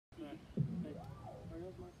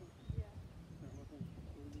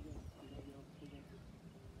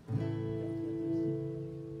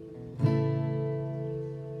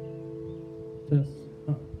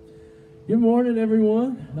Good morning,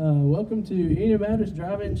 everyone. Welcome to Enon Baptist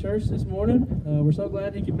Drive-In Church this morning. We're so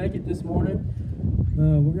glad you could make it this morning.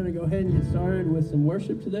 We're going to go ahead and get started with some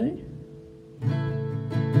worship today.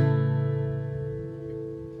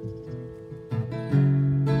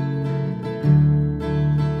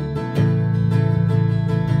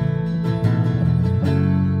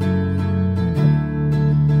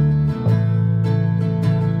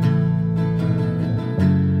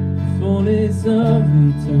 Fullness of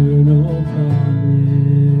eternal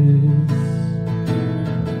promise,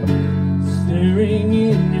 stirring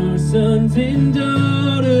in your sons and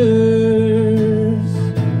daughters,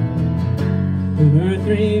 earth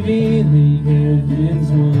revealing heaven's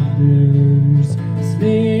wonders.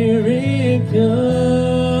 Spirit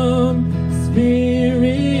come,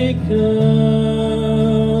 Spirit come.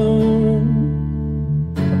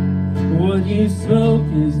 What you spoke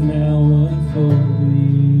is now unfolding.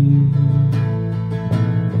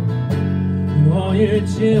 All your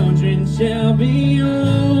children shall be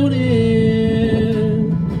holding,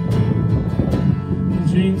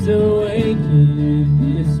 dreams awaken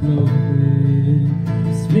in this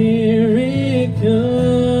moment. Spirit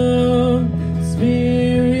come,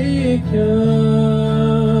 Spirit come.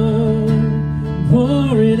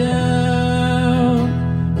 Pour it out,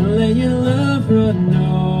 let your love run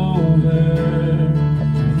over.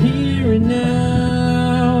 Here and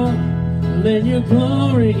now, let your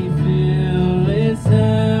glory fill this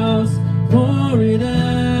house. Pour it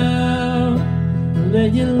out,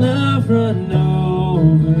 let your love run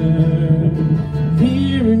over.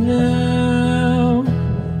 Here and now,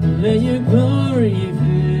 let your glory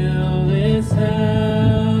fill this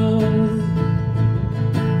house.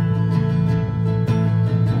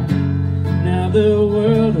 Now the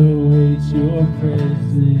world awaits your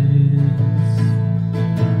presence,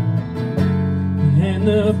 and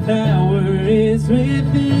the power is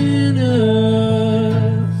within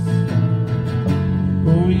us.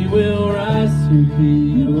 We will rise to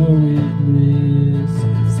be your witness.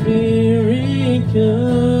 Spirit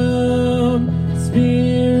come,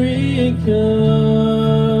 Spirit come.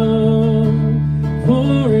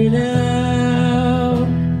 Pour it out,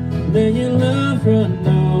 let your love run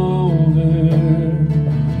over.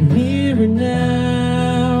 Here and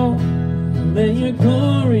now, let your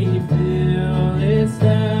glory fill this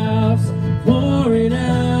house. Pour it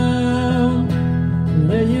out,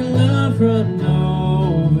 let your love run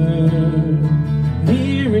over.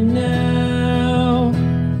 Here and now,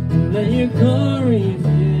 let your glory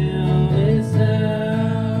fill this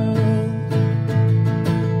house.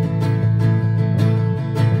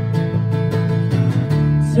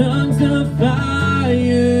 Tongues of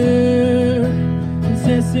fire,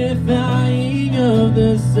 testifying of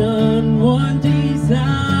the Son, one desire.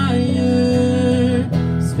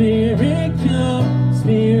 Spirit come,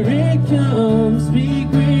 speak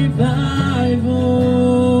revival.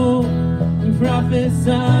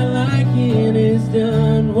 Prophesy like it is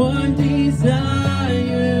done, one desire.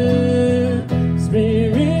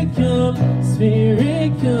 Spirit come,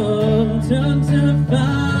 tongues of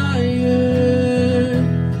fire,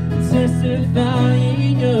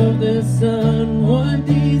 testifying of the Son, one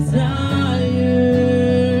desire.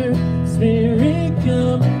 Spirit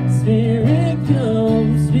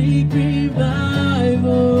come, speak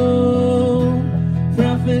revival.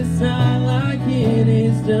 Prophesy like it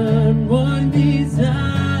is done, one desire.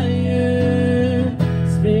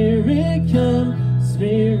 Spirit come,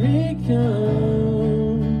 Spirit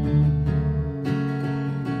come.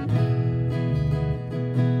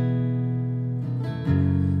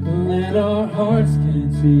 Let our hearts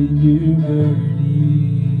continue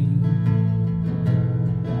burning,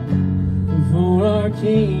 for our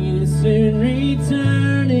King is soon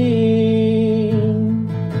returning.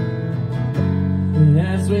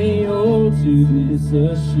 As we hold to this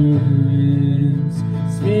assurance,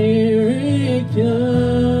 Spirit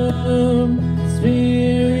come,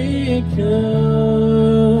 Spirit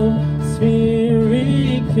come,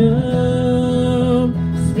 Spirit come,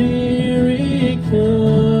 Spirit come.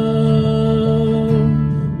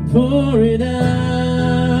 Pour it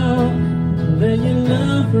out, let your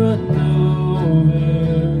love run over.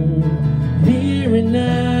 Here and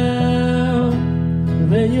now,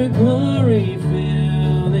 let your glory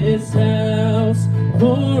fill this house.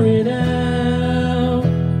 Pour it out,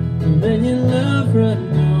 let your love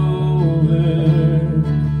run over.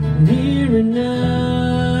 Here and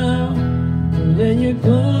now, let your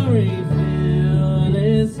glory fill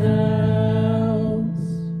this house.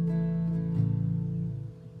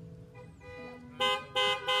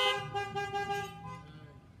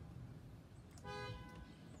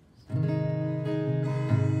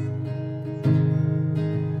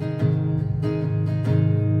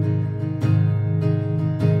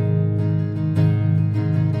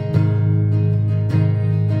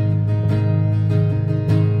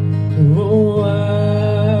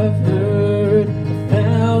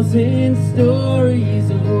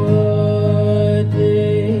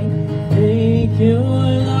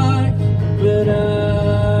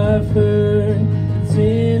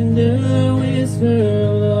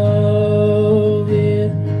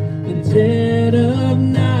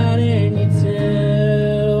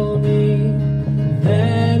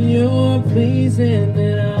 reason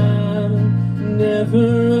that I'm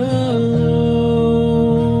never alone.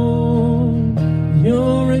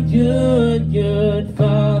 You're a good, good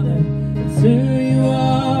Father. It's who you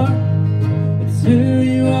are. It's who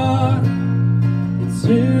you are. It's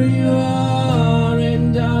who you are,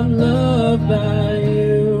 and I'm loved by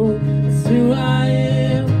you. It's who I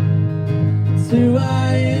am. It's who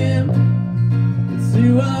I am. It's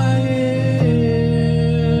who I am.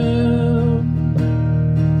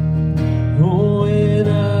 Oh, and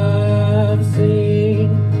I've seen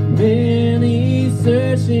many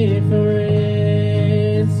searching for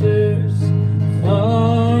answers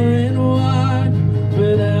far and wide,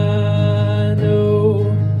 but I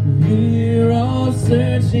know we're all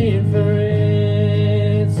searching for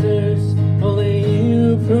answers. Only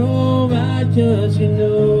you provide, 'cause you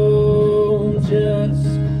know just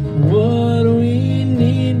what we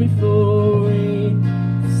need before we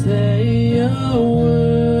say a word.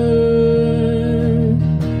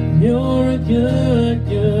 You're a good,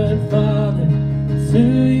 good Father. It's who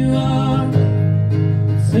you are.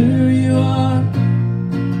 It's who you are.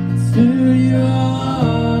 It's who you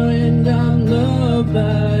are, and I'm loved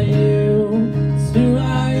by you. It's who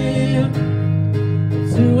I am.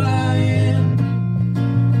 It's who I am.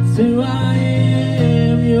 It's who I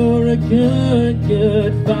am. You're a good,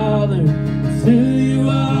 good Father. It's who you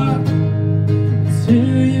are. It's who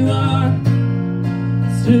you are.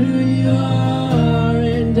 It's who you are,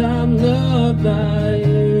 and I'm loved by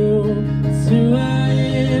you. It's who I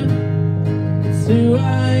am. It's who I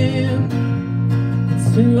am. It's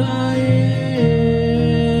who I am.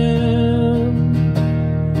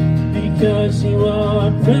 Because you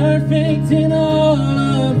are perfect in all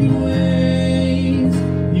of your ways.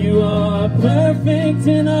 You are perfect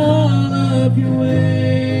in all of your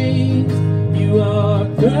ways. You are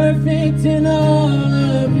perfect in all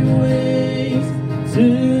of your ways to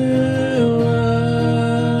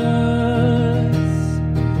us.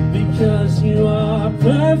 Because you are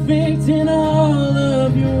perfect in all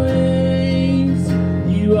of your ways.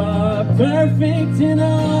 You are perfect in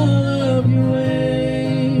all of your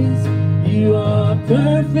ways. You are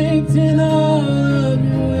perfect in all of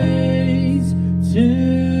your ways to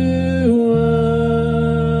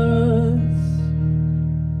us.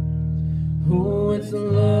 Oh, it's a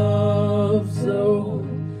love so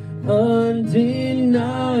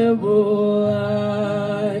undeniable, I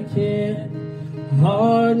can't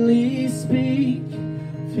hardly speak.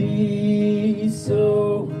 Peace so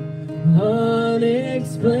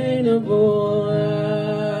unexplainable,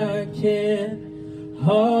 I can't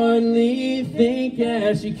hardly think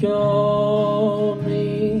as you call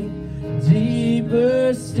me.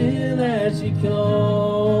 Deeper still as you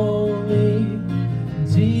call me.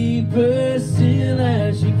 Deeper still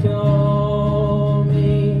as you call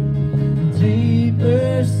me.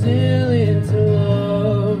 Deeper still into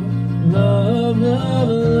love. Love, love,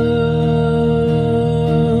 love.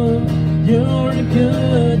 You're a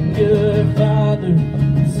good, good Father.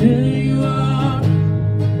 It's who you are.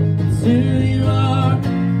 It's who you are.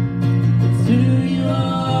 It's who you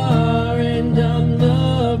are, and I'm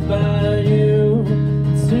loved by you.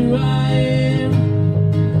 It's who I am.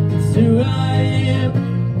 It's who I am.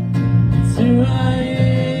 It's who I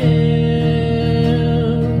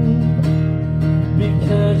am.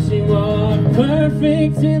 Because you are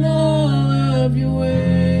perfect in all of your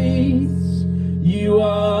ways. You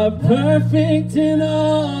are perfect in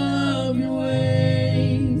all of your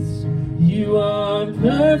ways. You are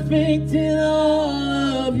perfect in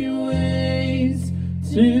all of your ways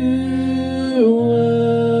to us.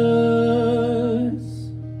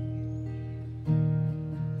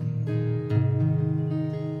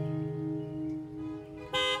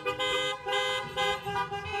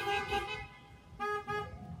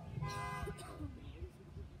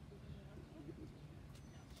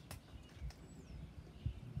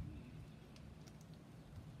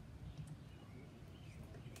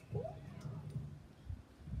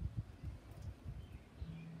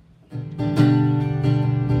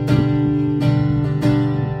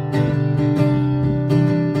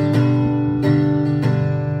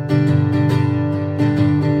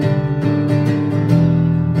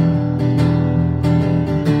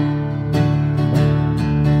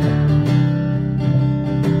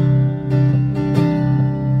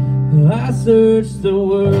 I searched the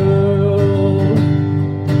world,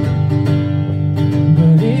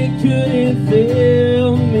 but it couldn't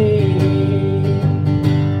fill me.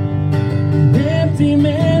 An empty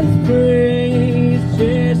man's praise,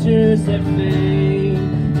 treasures that fade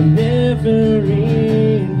and never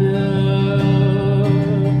enough.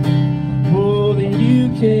 Oh, then you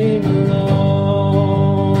came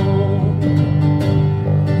along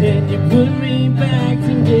and you put me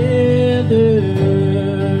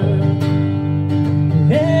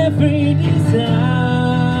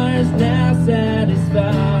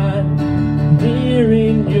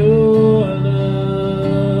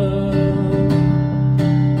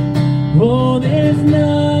there's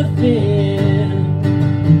nothing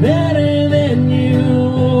better than you.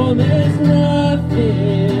 Oh, there's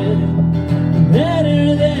nothing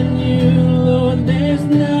better than you. Lord, there's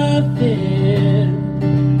nothing.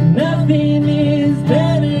 Nothing is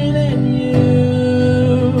better than you.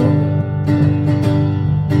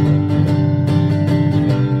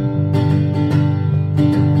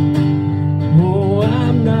 Oh,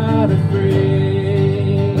 I'm not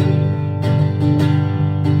afraid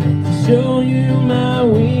to show you my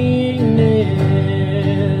weakness,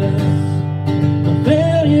 my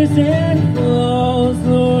failures and flaws.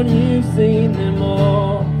 Lord, you've seen them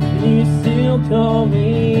all, and you still call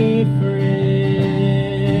me friend.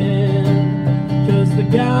 'Cause the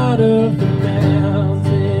God of the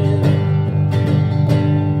mountain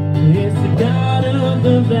is the God of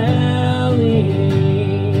the valley.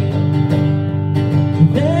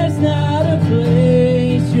 There's not a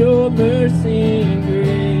place your mercy and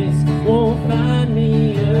grace won't find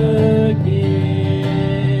me again.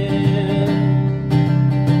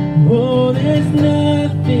 Oh, there's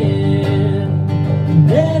nothing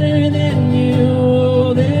better than you.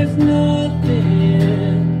 Oh, there's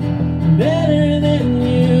nothing better than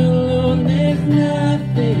you. Lord, there's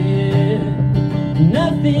nothing.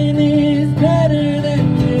 Nothing is better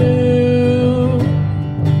than you.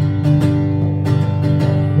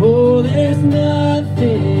 Oh, there's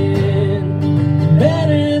nothing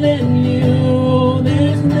better than you. Oh,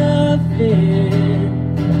 there's nothing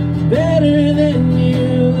better than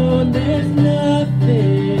you. Lord, there's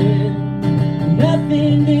nothing.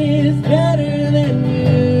 Nothing is better than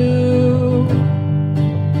you.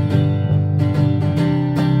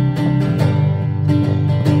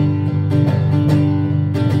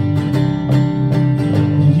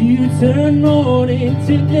 You turn mourning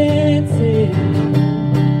to dancing.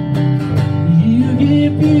 You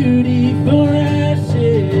give beauty for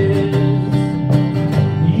ashes.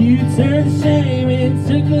 You turn shame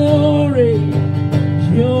into glory.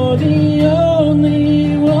 You're the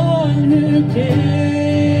only one who can.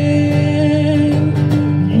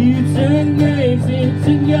 You turn graves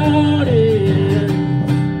into gardens.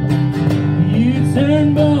 You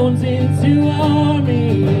turn bones into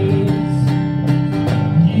armies.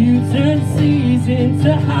 You turn seas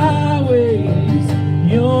into highways.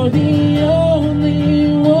 You're the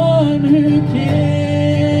only one who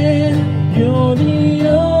can. You're the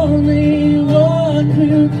only one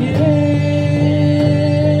who can.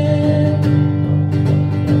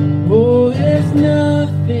 Oh, there's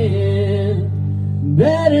nothing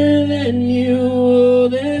better than you. Oh,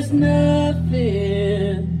 there's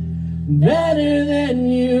nothing better than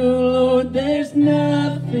you. Lord, there's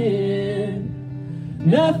nothing.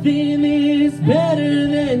 Nothing is better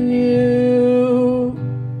than you.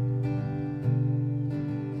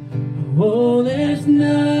 Oh, there's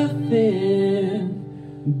nothing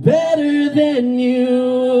better than you.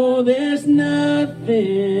 Oh, there's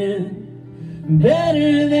nothing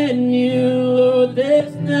better than you. Lord,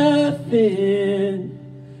 there's nothing.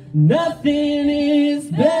 Nothing is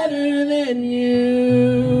better than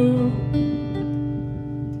you.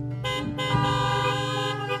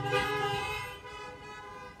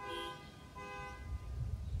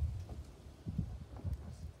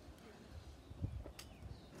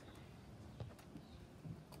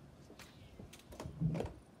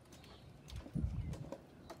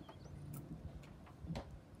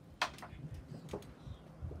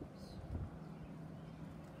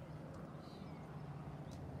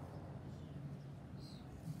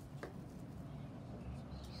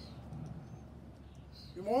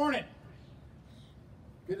 Good morning.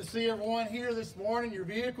 Good to see everyone here this morning. Your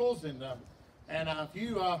vehicles and if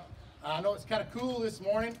you, I know it's kind of cool this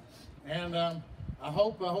morning, and I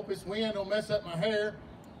hope this wind don't mess up my hair,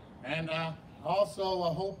 and also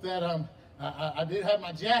I hope that I did have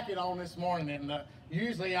my jacket on this morning, and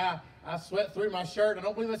usually I sweat through my shirt. I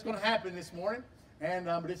don't believe that's going to happen this morning, and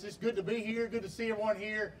but it's just good to be here. Good to see everyone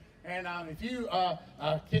here. And if you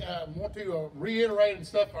want to reiterate and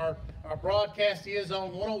stuff, our broadcast is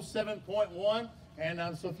on 107.1. And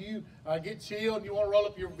so if you get chilled and you want to roll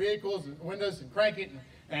up your vehicles and windows and crank it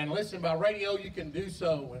and listen by radio, you can do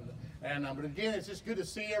so. But again, it's just good to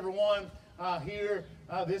see everyone here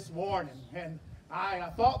this morning. And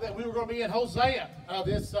I thought that we were going to be in Hosea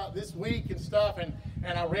this week and stuff. And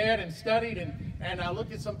I read and studied and I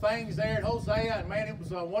looked at some things there in Hosea. And man, it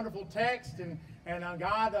was a wonderful text. And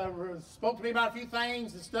God spoke to me about a few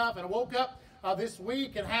things and stuff. And I woke up this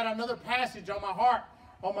week and had another passage on my heart,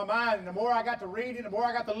 on my mind. And the more I got to reading, the more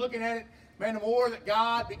I got to looking at it, man, the more that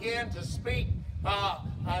God began to speak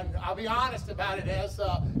And I'll be honest about it.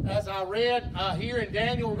 As I read here in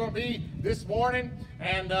Daniel, we're going to be this morning,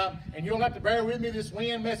 and you'll have to bear with me. This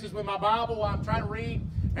wind messes with my Bible while I'm trying to read.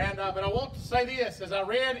 But I want to say this: as I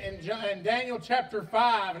read in Daniel chapter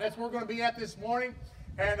 5, and that's where we're going to be at this morning.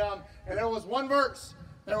 And there was one verse.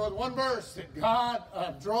 There was one verse that God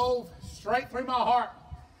drove straight through my heart.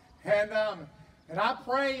 And I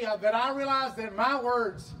pray that I realize that my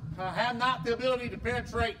words have not the ability to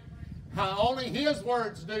penetrate. Only His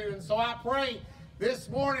words do. And so I pray this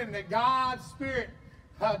morning that God's Spirit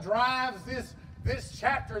drives this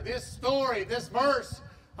chapter, this story, this verse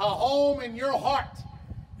home in your heart.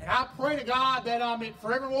 And I pray to God that it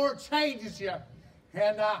forevermore changes you.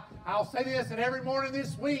 And I'll say this, that every morning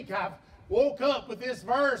this week I've woke up with this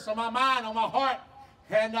verse on my mind, on my heart.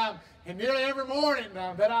 And nearly every morning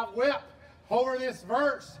that I've wept over this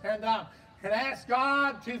verse and asked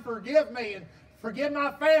God to forgive me and forgive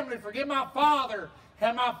my family, forgive my father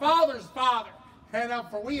and my father's father. And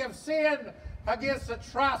for we have sinned against the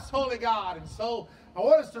thrice holy God. And so I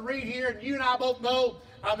want us to read here, and you and I both know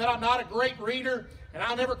that I'm not a great reader, and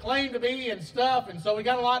I never claim to be and stuff. And so we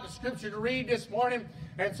got a lot of scripture to read this morning.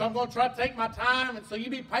 And so I'm going to try to take my time. And so you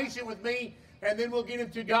be patient with me, and then we'll get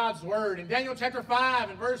into God's word. In Daniel chapter 5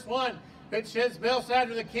 and verse 1, it says, Belshazzar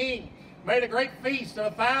the king made a great feast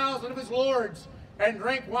of 1,000 of his lords, and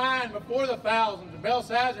drank wine before the thousands. And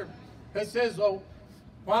Belshazzar, it says,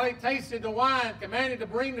 while he tasted the wine, commanded to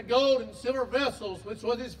bring the gold and silver vessels, which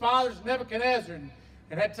was his father's Nebuchadnezzar,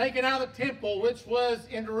 and had taken out of the temple, which was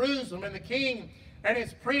in Jerusalem, and the king and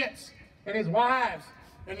his prince and his wives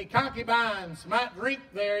and the concubines might drink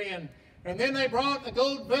therein. And then they brought the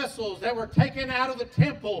gold vessels that were taken out of the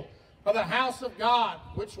temple of the house of God,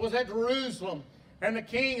 which was at Jerusalem. And the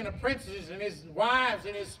king and the princes and his wives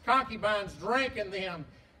and his concubines drank in them.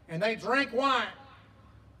 And they drank wine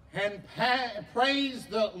and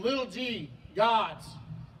praised the little g gods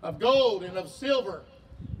of gold and of silver,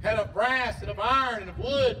 and of brass and of iron and of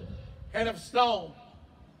wood and of stone.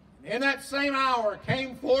 And in that same hour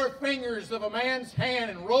came forth fingers of a man's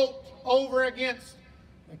hand and wrote over against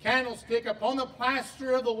the candlestick upon the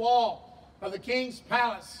plaster of the wall of the king's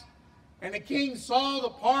palace. And the king saw the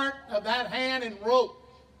part of that hand and wrote.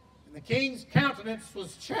 And the king's countenance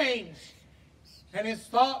was changed, and his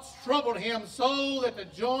thoughts troubled him, so that the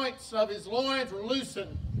joints of his loins were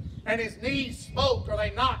loosened, and his knees spoke, or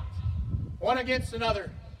they knocked, one against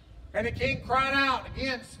another. And the king cried out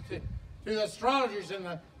against to the astrologers and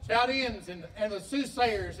the Chaldeans and the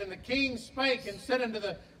soothsayers. And the king spake and said unto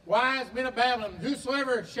the wise men of Babylon,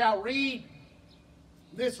 whosoever shall read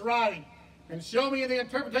this writing, and show me the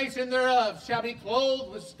interpretation thereof, shall be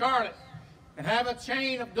clothed with scarlet, and have a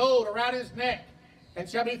chain of gold around his neck, and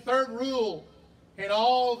shall be third rule in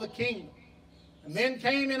all the kingdom. And then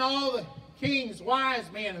came in all the king's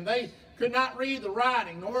wise men, and they could not read the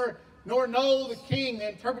writing, nor know the king the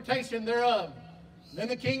interpretation thereof. And then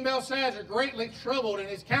the king Belshazzar, greatly troubled, and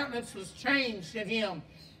his countenance was changed in him,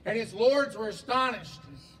 and his lords were astonished.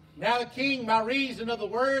 Now the king, by reason of the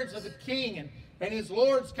words of the king, and his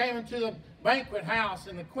lords came into the banquet house,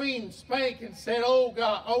 and the queen spake and said, O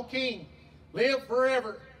God, O king, live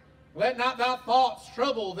forever. Let not thy thoughts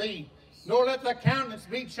trouble thee, nor let thy countenance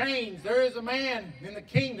be changed. There is a man in the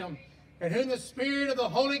kingdom, in whom the spirit of the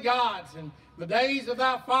holy gods and the days of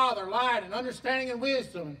thy father light and understanding and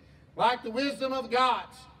wisdom, like the wisdom of the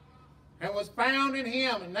gods, and was found in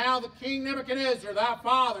him. And now the king Nebuchadnezzar, thy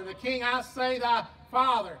father, the king, I say, thy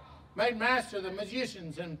father, made master of the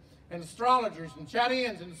magicians and astrologers and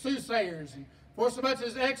Chaldeans and soothsayers, and forsomuch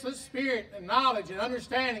as excellent spirit and knowledge and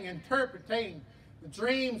understanding, interpreting the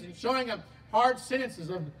dreams and showing them hard sentences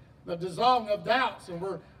of the dissolving of doubts, and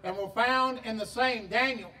were found in the same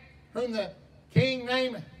Daniel, whom the king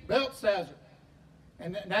named Belshazzar.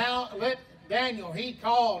 And now let Daniel, he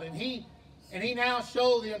called, and he now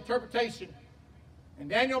showed the interpretation. And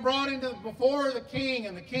Daniel brought into before the king,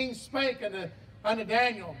 and the king spake unto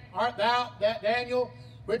Daniel, art thou that Daniel,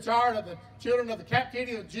 which art of the children of the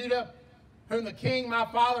captivity of Judah, whom the king my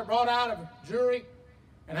father brought out of Jewry?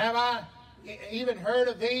 And have I even heard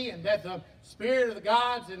of thee, and that the spirit of the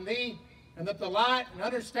gods in thee, and that the light and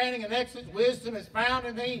understanding and excellent wisdom is found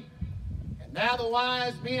in thee? And now the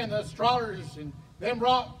wise men, the astrologers, and them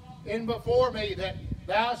brought in before me, that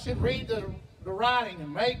thou should read the writing,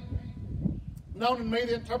 and make known to me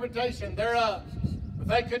the interpretation thereof. But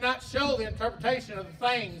they could not show the interpretation of the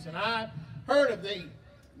things, and I heard of thee,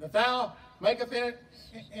 that thou maketh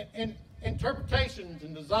in interpretations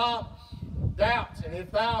and dissolve doubts. And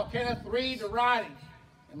if thou canst read the writing,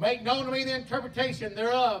 and make known to me the interpretation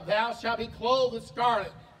thereof, thou shalt be clothed with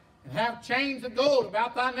scarlet, and have chains of gold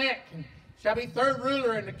about thy neck, and shall be third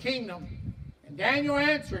ruler in the kingdom. And Daniel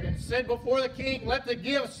answered and said before the king, let the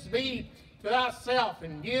gifts be to thyself,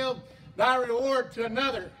 and give thy reward to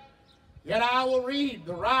another. Yet I will read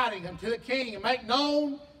the writing unto the king, and make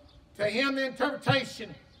known to him the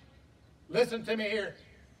interpretation. Listen to me here.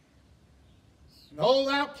 Know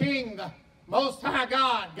thou, king, the Most High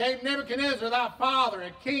God gave Nebuchadnezzar thy father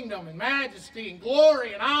a kingdom and majesty and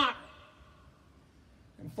glory and honor.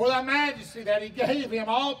 And for thy majesty that he gave him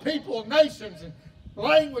all people, nations, and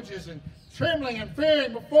languages, and trembling and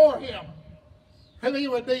fearing before him, whom he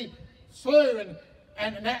would be slew,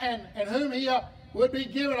 and whom he would be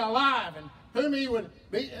given alive, and whom he would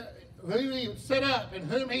set up, and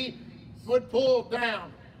whom he would pull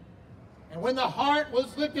down. And when the heart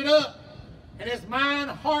was lifted up, and his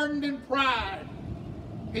mind hardened in pride,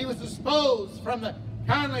 he was disposed from the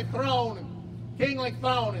kindly throne and kingly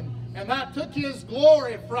throne, and that took his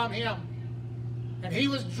glory from him. And he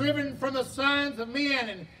was driven from the sons of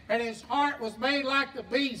men, and his heart was made like the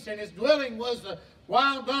beast, and his dwelling was the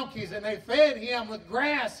wild donkeys, and they fed him with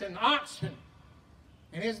grass and oxen.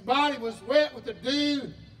 And his body was wet with the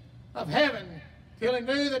dew of heaven, till he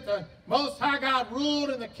knew that the Most High God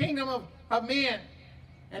ruled in the kingdom of men,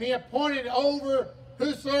 and he appointed over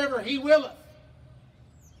whosoever he willeth.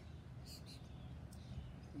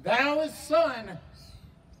 Thou his son,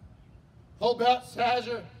 O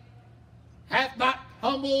Belshazzar, hath not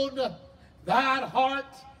humbled thine heart.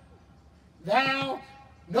 Thou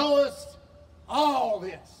knowest all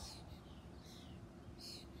this.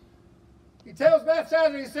 He tells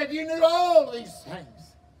Belshazzar, he said, you knew all these things.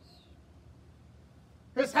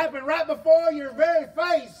 This happened right before your very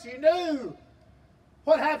face. You knew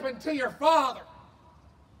what happened to your father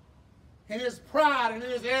in his pride and in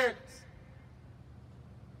his arrogance.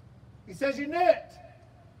 He says you knew it.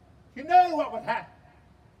 You knew what would happen.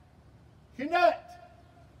 You knew it.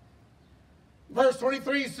 Verse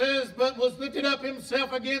 23 says, but was lifted up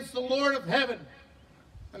himself against the Lord of heaven,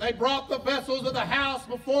 and they brought the vessels of the house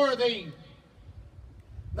before thee.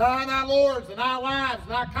 Thou and thy lords and thy wives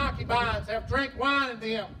and thy concubines have drank wine in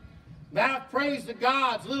them. Thou hast praised the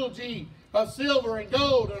gods, little g, of silver and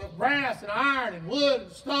gold, and of brass and iron and wood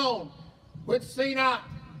and stone, which see not,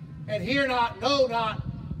 and hear not, know not,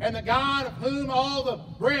 and the God of whom all the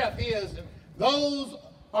breath is, and those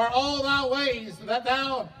are all thy ways, that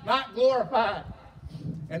thou not glorified.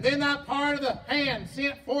 And then thy part of the hand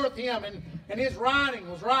sent forth him, and his writing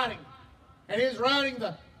was writing, and his writing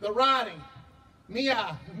the writing,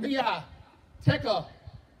 Mia, Tekel,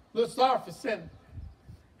 Lusarphison.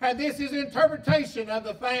 And this is interpretation of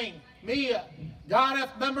the thing. Mia, God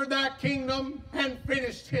hath numbered thy kingdom and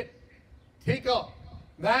finished it. Tekel,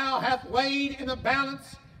 thou hast weighed in the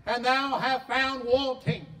balance, and thou hast found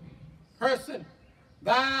wanting. Person,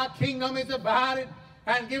 thy kingdom is divided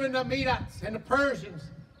and given to Medes and the Persians.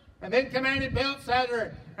 And then commanded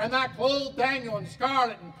Belshazzar, and thou clothed Daniel in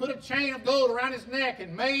scarlet, and put a chain of gold around his neck,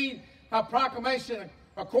 and made a proclamation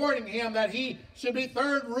according to him that he should be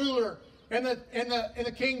third ruler in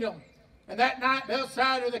the kingdom. And that night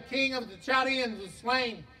Belshazzar, the king of the Chaldeans, was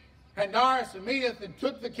slain, and Darius and Medes, and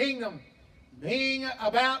took the kingdom, being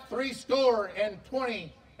about 62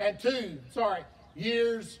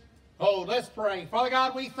 years old. Let's pray. Father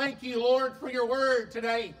God, we thank you, Lord, for your word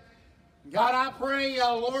today. God, I pray,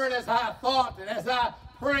 Lord, as I thought and as I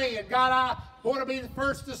pray, and God, I want to be the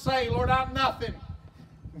first to say, Lord, I'm nothing.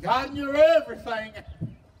 God, you're everything.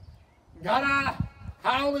 God,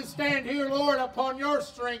 I only stand here, Lord, upon your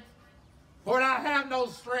strength. Lord, I have no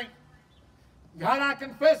strength. God, I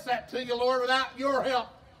confess that to you, Lord, without your help.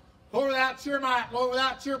 Lord, without your might, Lord,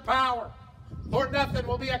 without your power. Lord, nothing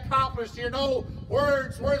will be accomplished here. No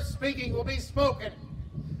words worth speaking will be spoken.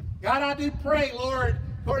 God, I do pray, Lord,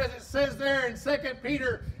 as it says there in 2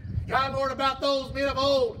 Peter, God, Lord, about those men of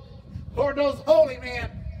old. Lord, those holy men.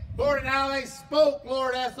 Lord, and how they spoke,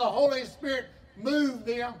 Lord, as the Holy Spirit moved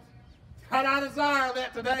them. God, I desire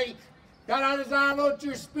that today. God, I desire, Lord,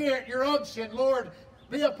 your Spirit, your unction, Lord,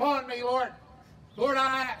 be upon me, Lord. Lord,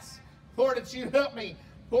 I ask, Lord, that you help me,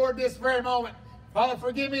 Lord, this very moment. Father,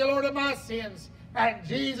 forgive me, Lord, of my sins. And in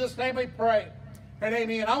Jesus' name we pray. And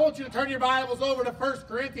amen. I want you to turn your Bibles over to 1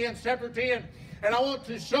 Corinthians chapter 10. And I want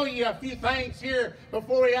to show you a few things here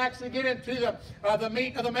before we actually get into the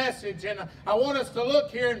meat of the message. And I want us to look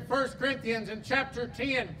here in 1 Corinthians in chapter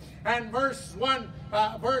 10 and verse 1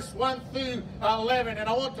 through 11. And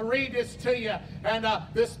I want to read this to you and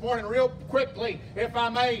this morning real quickly, if I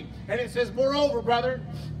may. And it says, moreover, brethren,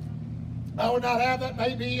 I would not have that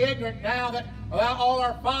may be ignorant now that all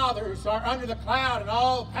our fathers are under the cloud and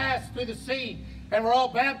all passed through the sea, and were all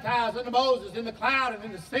baptized unto Moses in the cloud and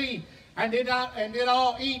in the sea, and did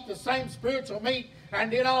all eat the same spiritual meat,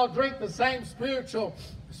 and did all drink the same spiritual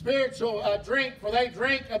drink, for they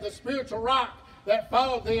drank of the spiritual rock that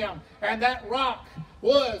followed them, and that rock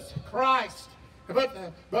was Christ.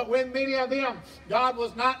 But when many of them God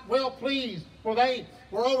was not well pleased, for they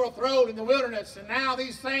were overthrown in the wilderness. And now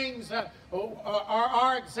these things are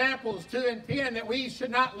our examples, to intend that we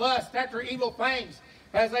should not lust after evil things,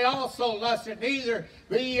 as they also lusted, neither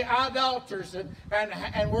be idolaters,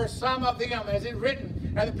 and were some of them, as it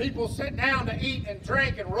written, and the people sat down to eat and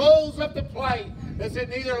drink, and rose up to play. It said,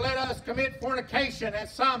 neither let us commit fornication,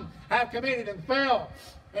 as some have committed, and fell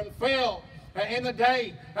in the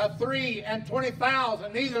day of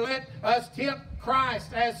 23,000. Neither let us tempt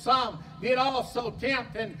Christ, as some did also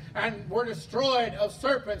tempt, and were destroyed of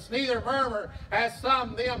serpents. Neither murmur, as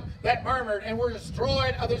some them that murmured, and were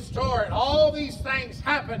destroyed of the destroyer. And all these things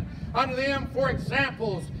happened unto them for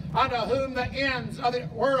examples, unto whom the ends of the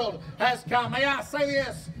world has come. May I say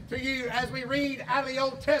this to you as we read out of the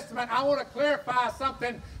Old Testament? I want to clarify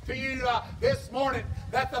something to you this morning,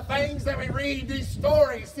 that the things that we read, these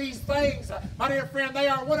stories, these things, my dear friend, they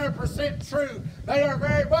are 100% true. They are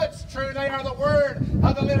very much true. They are the Word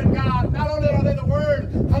of the living God. Not only are they the Word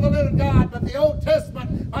of the living God, but the Old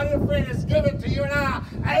Testament, my dear friend, is given to you and I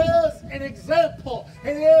as an example.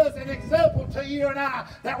 It is an example to you and I,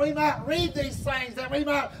 that we might read these things, that we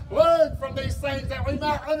might learn from these things, that we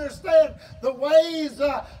might understand the ways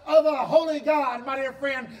of a holy God. My dear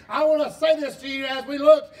friend, I want to say this to you as we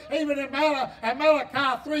look even in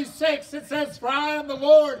Malachi 3:6. It says, for I am the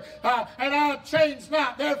Lord, and I change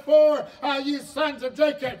not. Therefore, you sons of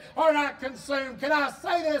Jacob are not consumed. Can I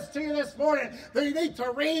say this to you this morning? That you need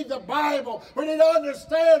to read the Bible. We need to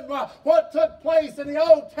understand what took place in the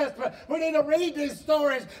Old Testament. We need to read these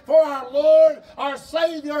stories for our Lord, our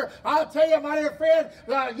Savior. I'll tell you, my dear friend,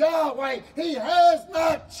 Yahweh, He has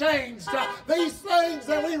not changed. These things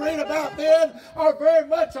that we read about then are very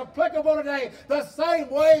much applicable today. The same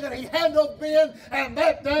way that He handled men and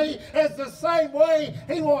that day is the same way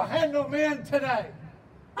He will handle men today.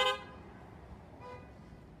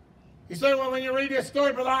 You say, well, when you read this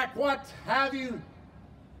story, but like, what have you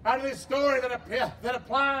out of this story that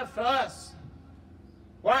applies to us?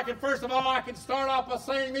 Well, first of all, I can start off by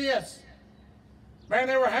saying this. Man,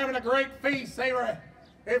 they were having a great feast. They were,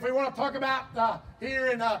 if we want to talk about here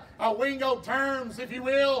in Wingo terms, if you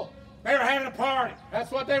will, they were having a party.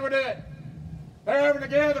 That's what they were doing. They were having a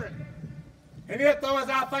gathering. And yet, though, as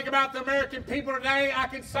I think about the American people today, I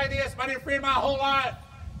can say this, my dear friend, my whole life,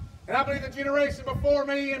 and I believe the generation before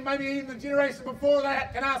me, and maybe even the generation before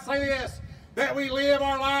that, can I say this, that we live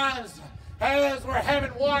our lives as we're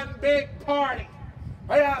having one big party.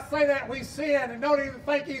 May I say that we sin and don't even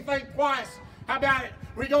think anything twice about it.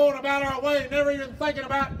 We go on about our way, never even thinking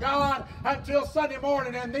about God until Sunday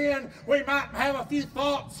morning, and then we might have a few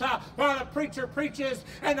thoughts while the preacher preaches,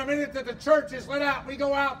 and the minute that the church is let out, we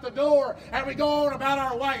go out the door and we go on about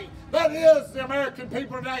our way. That is the American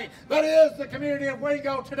people today. That is the community of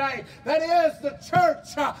Wingo today. That is the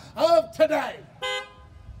church of today.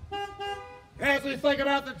 As we think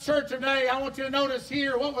about the church today, I want you to notice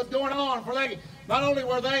here what was going on. For they, not only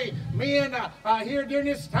were they men here during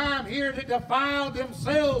this time here that defiled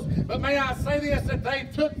themselves, but may I say this, that they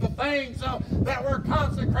took the things that were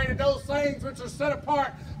consecrated, those things which are set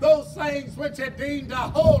apart, those things which are deemed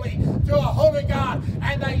holy to a holy God,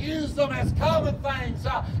 and they used them as common things,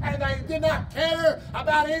 and they did not care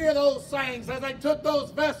about any of those things, as they took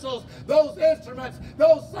those vessels, those instruments,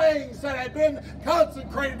 those things that had been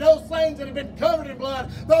consecrated, those things that had been covered in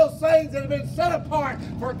blood, those things that had been set apart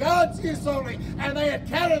for God's use only, and they had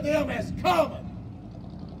counted them as common.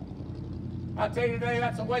 I tell you today,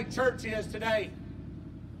 that's the way church is today.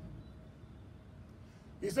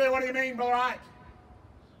 You say, what do you mean, Brother Ike?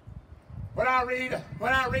 When I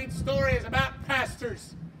read stories about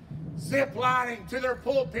pastors ziplining to their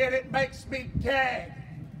pulpit, it makes me gag.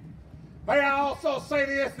 May I also say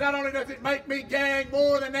this, not only does it make me gag,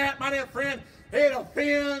 more than that, my dear friend, it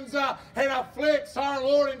offends and afflicts our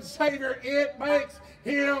Lord and Savior. It makes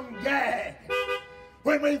Him gag.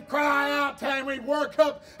 When we cry out and we work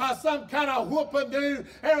up some kind of whoop-a-doo,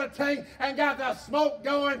 everything, and got the smoke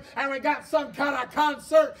going, and we got some kind of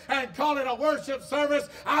concert and call it a worship service,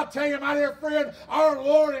 I'll tell you, my dear friend, our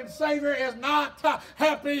Lord and Savior is not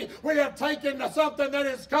happy. We have taken something that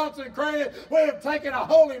is consecrated. We have taken a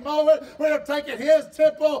holy moment. We have taken His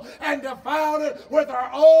temple and defiled it with our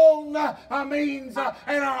own means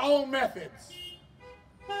and our own methods.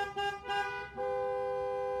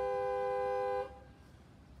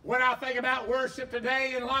 When I think about worship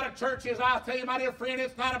today in a lot of churches, I'll tell you, my dear friend,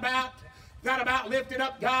 it's not about It's not about lifting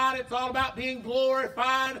up God. It's all about being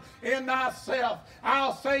glorified in thyself.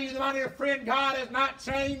 I'll say to you, my dear friend, God has not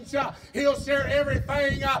changed. He'll share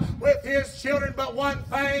everything with his children but one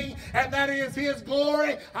thing, and that is his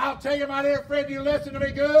glory. I'll tell you, my dear friend, you listen to me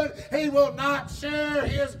good. He will not share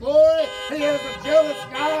his glory. He is a jealous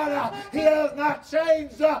God. He has not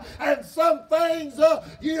changed. And some things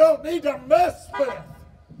you don't need to mess with.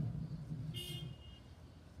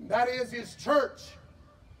 That is his church.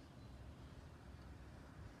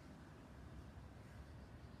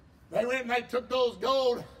 They went and they took those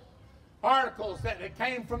gold articles that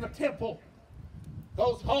came from the temple,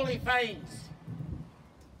 those holy things,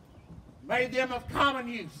 made them of common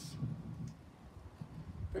use.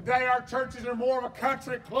 Today our churches are more of a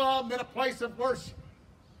country club than a place of worship.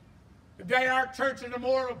 Today our churches are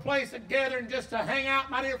more of a place of gathering just to hang out,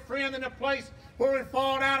 my dear friend, than a place where we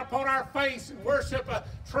fall down upon our face and worship a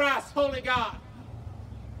thrice holy God.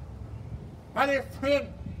 My dear friend,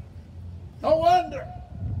 no wonder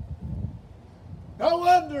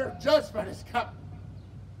judgment is coming.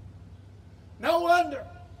 No wonder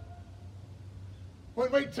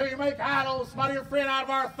when we too make idols, my dear friend, out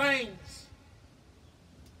of our things.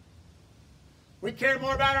 We care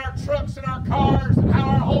more about our trucks and our cars and how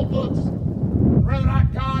our home looks, whether or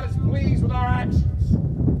not God is pleased with our actions.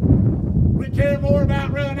 We care more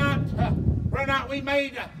about whether or not we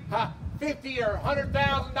made $50,000 or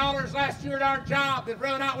 $100,000 last year at our job than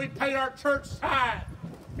whether or not we paid our church tithe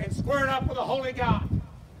and squared up with a holy God.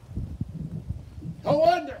 No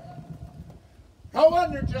wonder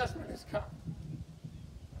judgment is coming.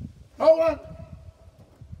 No wonder.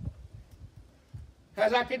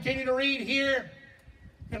 As I continue to read here,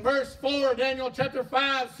 in verse 4, Daniel chapter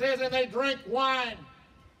 5 says, and they drank wine.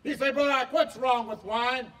 You say, Brother Ike, what's wrong with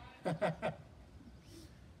wine?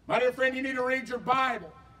 My dear friend, you need to read your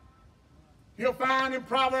Bible. You'll find in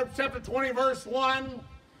Proverbs chapter 20, verse 1,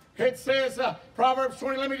 it says, Proverbs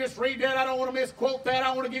 20, let me just read that. I don't want to misquote that.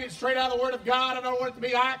 I want to get it straight out of the Word of God. I don't want it to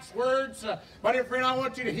be Ike's words. My dear friend, I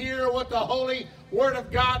want you to hear what the Holy Word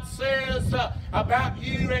of God says about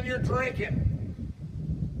you and your drinking.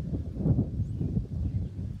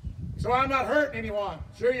 So I'm not hurting anyone.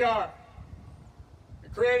 Sure you are.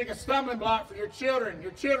 You're creating a stumbling block for your children,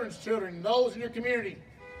 your children's children, and those in your community.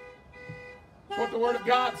 That's what the Word of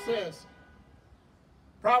God says.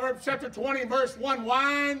 Proverbs chapter 20, verse 1,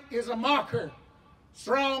 wine is a mocker,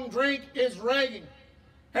 strong drink is raging,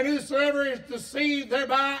 and whosoever is deceived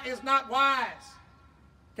thereby is not wise.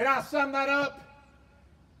 Can I sum that up?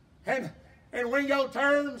 And in Wingo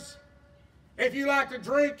terms, if you like to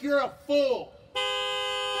drink, you're a fool.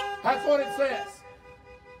 That's what it says.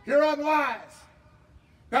 You're unwise.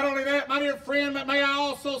 Not only that, my dear friend, but may I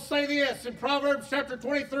also say this in Proverbs chapter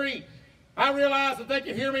 23. I realize that they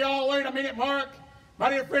can hear me all the way to minute mark. My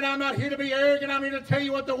dear friend, I'm not here to be arrogant. I'm here to tell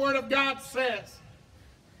you what the Word of God says.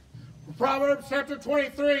 Proverbs chapter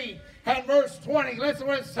 23 and verse 20. Listen to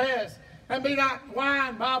what it says. And be not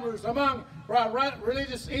wine bobbers among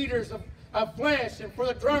religious eaters of flesh, and for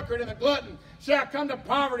the drunkard and the glutton shall come to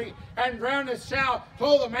poverty, and drownness shall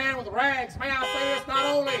clothe a man with rags. May I say this, not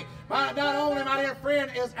only, my dear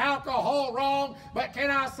friend, is alcohol wrong, but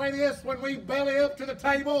can I say this, when we belly up to the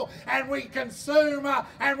table and we consume, nobody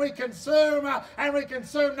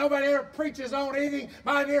ever preaches on eating,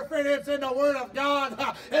 my dear friend, it's in the Word of God.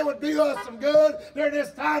 It would do us some good during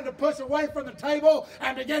this time to push away from the table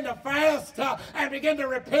and begin to fast and begin to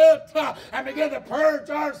repent and begin to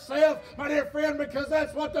purge ourselves, my dear friend, because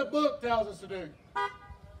that's what the book tells us to do.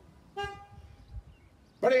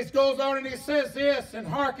 But he goes on and he says this, and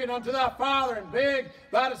hearken unto thy father, and beg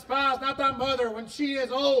thy despise not thy mother when she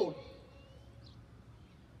is old.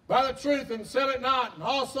 By the truth, and sell it not, and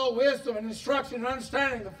also wisdom and instruction and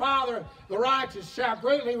understanding. The father, the righteous, shall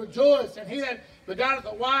greatly rejoice, and he that begotteth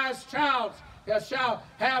a wise child shall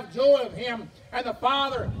have joy of him. And the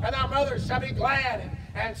father and thy mother shall be glad,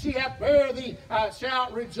 and she hath bare thee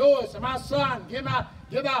shall rejoice. And my son, give thy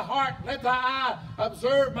heart, let thy eye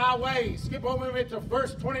observe my ways. Skip over me to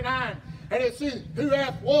verse 29. And it says, who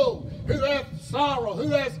hath woe, who hath sorrow, who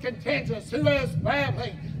hath contentions, who hath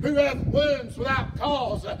babbling, who hath wounds without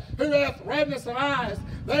cause, who hath redness of eyes,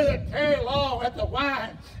 they that tarry long at the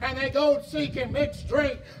wine, and they go seeking mixed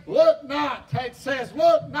drink. Look not, it says,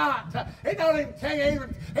 look not. He don't even tell you,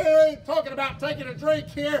 he ain't talking about taking a drink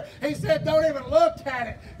here. He said, don't even look at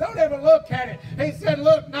it. Don't even look at it. He said,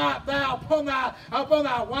 look not thou upon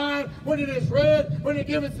thy wine when it is red, when it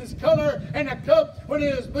giveth its color, and the cup when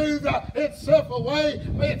it is moved itself away.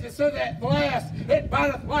 It says that glass, it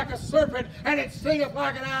biteth like a serpent, and it stingeth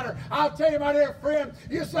like an adder. I'll tell you, my dear friend,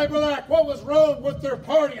 you say, Brother Ike, what was wrong with their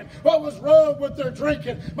partying? What was wrong with their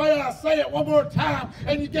drinking? May I say it one more time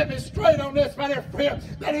and you get me straight on this, my dear friend,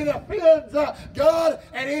 that it offends God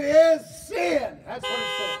and it is sin. That's what it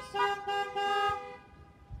says.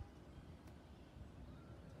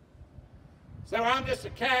 So I'm just a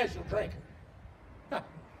casual drinker.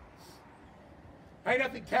 Ain't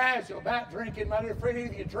nothing casual about drinking, my dear friend.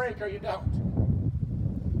 Either you drink or you don't.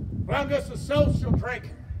 Well, I'm just a social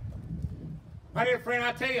drinker. My dear friend,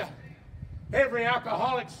 I tell you, every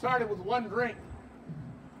alcoholic started with one drink.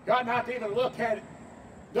 God not to even look at it.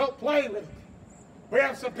 Don't play with it. We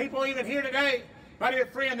have some people even here today, my dear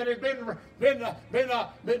friend, that has been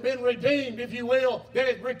redeemed, if you will, that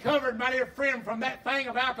has recovered, my dear friend, from that thing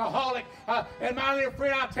of alcoholic. And my dear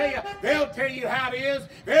friend, I tell you, they'll tell you how it is.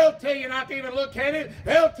 They'll tell you not to even look at it.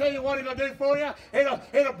 They'll tell you what it'll do for you.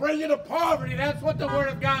 It'll bring you to poverty. That's what the Word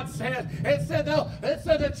of God says. It said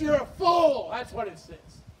that you're a fool. That's what it says.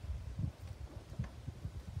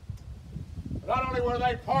 Not only were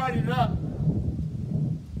they partied up,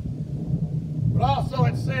 but also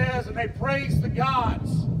it says, and they praised the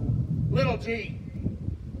gods, little g,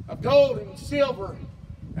 of gold and silver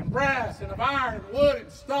and brass and of iron and wood and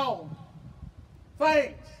stone.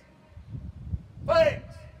 Things. A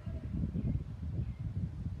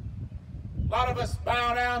lot of us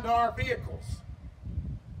bow down to our vehicles.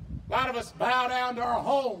 A lot of us bow down to our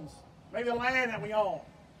homes, maybe the land that we own,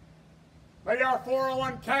 maybe our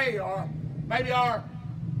 401k, or maybe our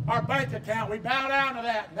bank account. We bow down to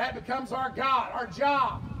that, and that becomes our God, our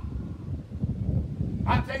job.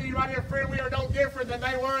 I tell you, my dear friend, we are no different than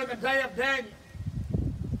they were in the day of Daniel.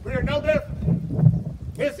 We are no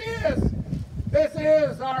different. This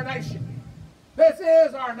is our nation. This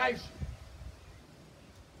is our nation.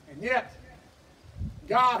 And yet,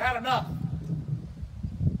 God had enough.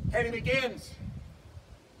 And He begins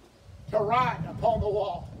to write upon the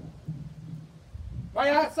wall. May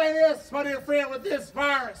I say this, my dear friend, with this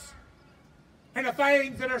virus and the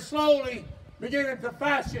things that are slowly beginning to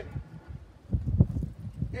fashion.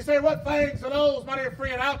 You say, what things are those, my dear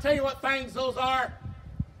friend? I'll tell you what things those are.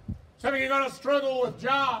 Some of you are going to struggle with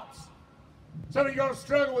jobs. Some of you are going to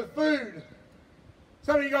struggle with food.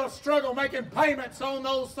 Some of you are going to struggle making payments on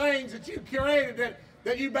those things that you created,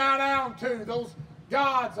 that you bow down to, those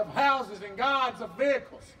gods of houses and gods of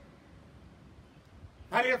vehicles.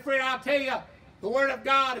 My dear friend, I'll tell you, the Word of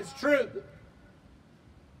God is true.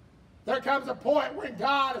 There comes a point when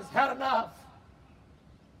God has had enough.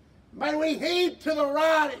 May we heed to the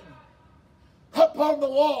writing upon the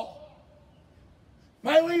wall.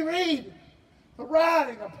 May we read the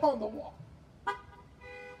writing upon the wall.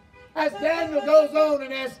 As Daniel goes on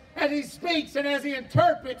and as he speaks and as he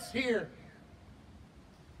interprets here,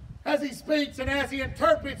 I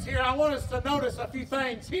want us to notice a few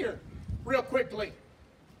things here real quickly.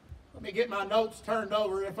 Let me get my notes turned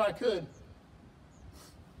over if I could.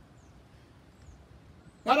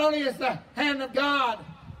 Not only is the hand of God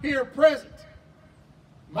here present,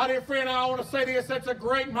 my dear friend, I want to say this, that's a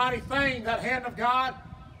great mighty thing, that hand of God.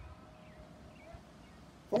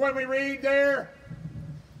 For when we read there,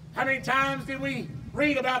 how many times did we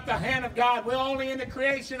read about the hand of God? Well, only in the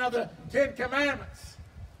creation of the 10 Commandments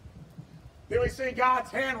did we see God's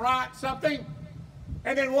hand write something.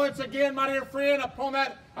 And then once again, my dear friend, upon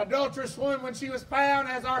that adulterous woman when she was found,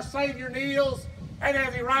 as our Savior kneels and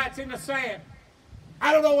as He writes in the sand.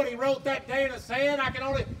 I don't know what He wrote that day in the sand. I can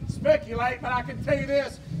only speculate, but I can tell you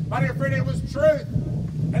this, my dear friend, it was truth.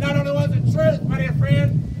 And not only was it truth, my dear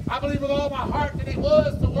friend, I believe with all my heart that it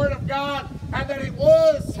was the Word of God and that it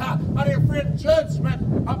was, my dear friend,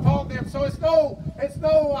 judgment upon them. So it's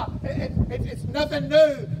nothing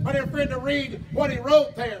new, my dear friend, to read what He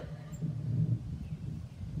wrote there.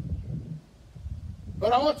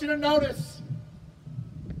 But I want you to notice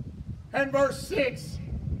in verse 6,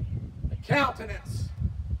 the countenance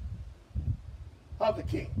of the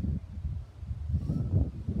King.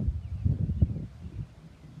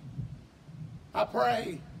 I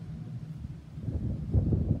pray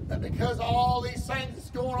that because of all these things that's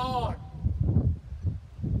going on,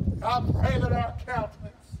 I pray that our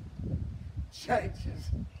countenance changes.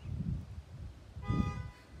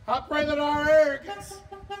 I pray that our arrogance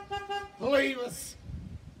leave us.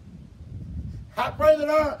 I pray that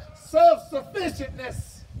our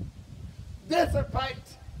self-sufficientness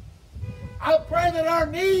dissipate. I pray that our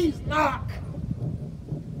knees knock.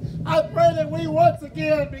 I pray that we once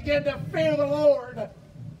again begin to fear the Lord.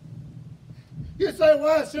 You say,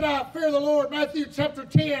 why should I fear the Lord? Matthew chapter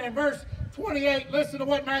 10 and verse 28. Listen to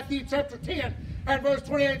what Matthew chapter 10 and verse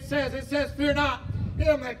 28 says. It says, fear not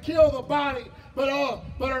him that kill the body, but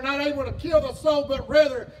are not able to kill the soul, but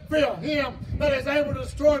rather fear him that is able to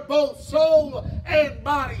destroy both soul and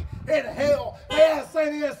body in hell. May I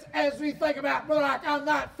say this as we think about, brother, like, I'm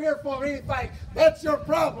not fearful of anything. That's your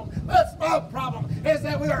problem. That's my problem, is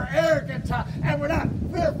that we are arrogant and we're not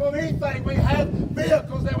fearful of anything. We have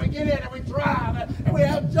vehicles that we get in and we drive, and we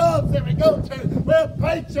have jobs that we go to. We have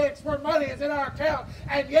paychecks where money is in our account,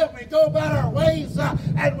 and yet we go about our ways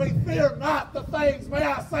and we fear not the things. May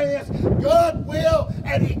I say this? God will,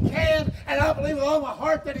 and he can, and I believe with all my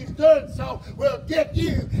heart that he's doing so, will get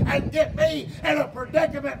you and get me in a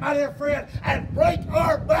predicament, my dear friend, and break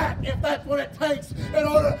our back if that's what it takes, in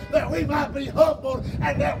order that we might be humbled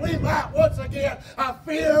and that we might once again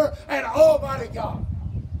fear an almighty God.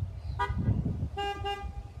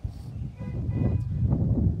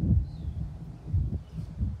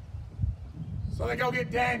 So they go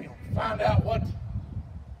get Daniel, find out what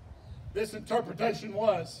this interpretation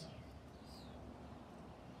was.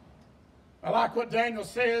 I like what Daniel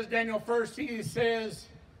says. Daniel first, he says,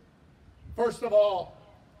 first of all,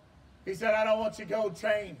 he said, I don't want you gold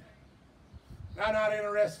chain. I'm not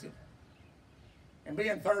interested in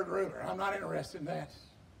being third ruler. I'm not interested in that.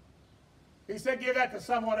 He said, give that to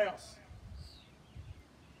someone else.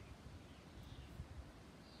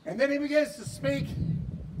 And then he begins to speak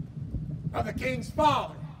of the king's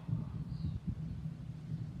father.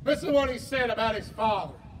 Listen to what he said about his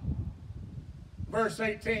father. Verse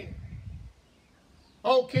 18.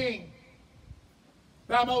 O king,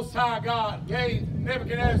 thou most high God gave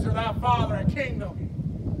Nebuchadnezzar thy father a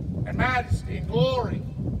kingdom and majesty and glory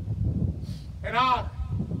and honor.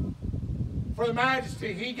 For the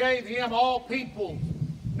majesty he gave him all peoples,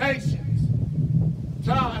 nations,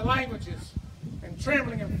 tongues, and languages, and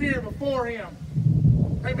trembling and fear before him,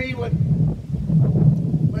 whom he would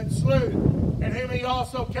slew, and whom he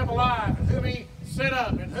also kept alive, and whom he set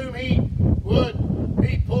up, and whom he would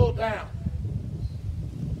be pulled down.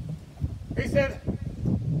 He said,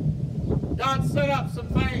 God set up some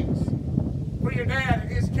things for your dad in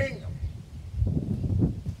his kingdom.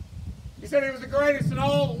 He said he was the greatest in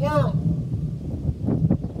all the world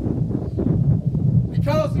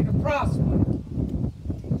because he could prosper.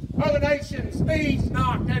 Other nations' knees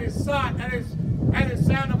knocked at his sight, at his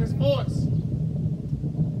sound of his voice.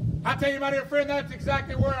 I tell you, my dear friend, that's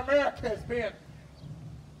exactly where America has been.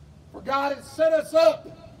 For God has set us up.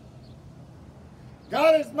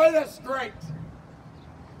 God has made us great.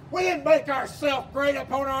 We didn't make ourselves great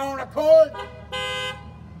upon our own accord.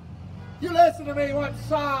 You listen to me what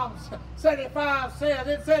Psalms 75 says.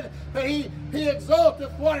 It said that he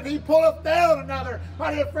exalteth one and he pulleth down another.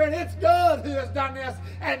 My dear friend, it's God who has done this.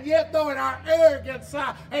 And yet, though, in our arrogance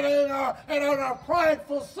and in our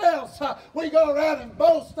prideful selves, we go around and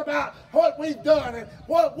boast about what we've done and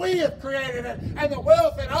what we have created and the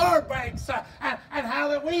wealth in our banks and how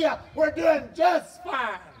that we're doing just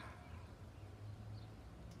fine.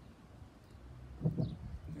 And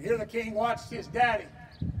here the king watched his daddy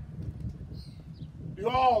do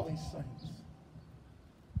all these things.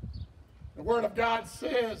 The Word of God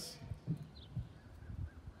says,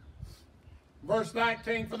 verse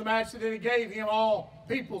 19, for the majesty that he gave him all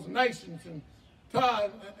peoples, nations, and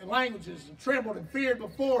tongues, and languages, and trembled and feared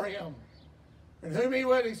before him, and whom he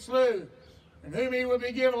would he slew, and whom he would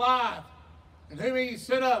be given alive, and whom he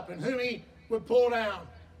set up, and whom he would pull down.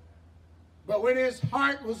 But when his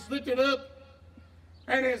heart was lifted up,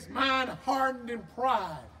 and his mind hardened in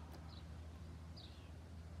pride,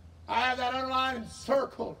 I have that underlined and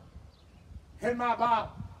circled in my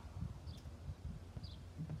Bible.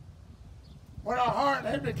 When our heart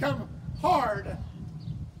had become hard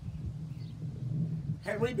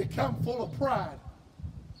and we become full of pride,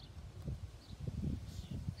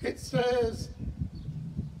 it says,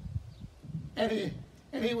 and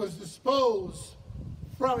he was disposed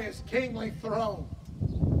from his kingly throne,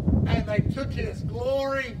 and they took his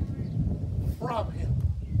glory from him.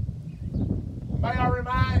 May I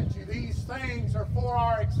remind you, these things are for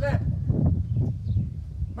our example.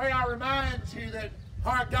 May I remind you that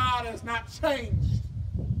our God has not changed.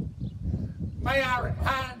 May I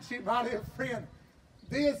remind you, my dear friend,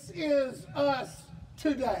 this is us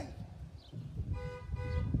today.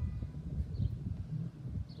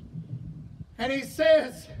 And he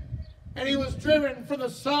says, and he was driven from the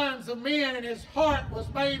sons of men, and his heart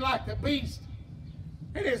was made like the beast,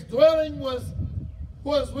 and his dwelling was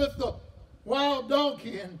with the wild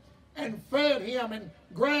donkey, and fed him and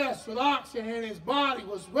grass with oxen, and his body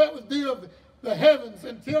was wet with dew of the heavens,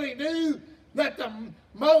 until he knew that the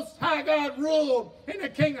Most High God ruled in the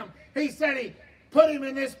kingdom. He said put him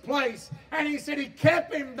in this place. And he said he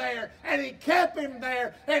kept him there, and he kept him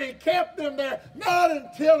there, and he kept him there. Not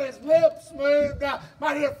until his lips moved,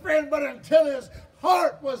 my dear friend, but until his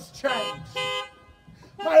heart was changed.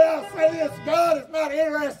 May I say this, God is not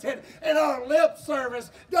interested in our lip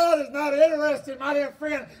service. God is not interested, my dear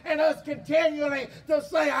friend, in us continually to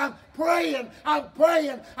say, I'm praying, I'm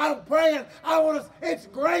praying, I'm praying. It's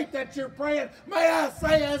great that you're praying. May I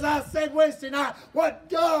say, as I said Wednesday night, what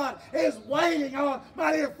God is waiting on,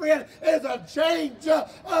 my dear friend, is a change of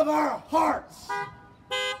our hearts.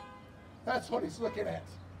 That's what he's looking at.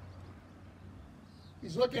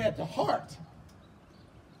 He's looking at the heart.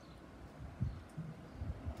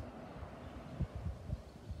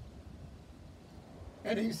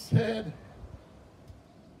 And he said,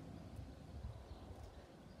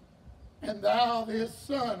 and thou, his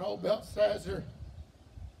son, O Belshazzar,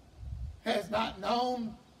 hast not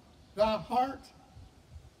known thy heart,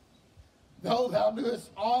 though thou doest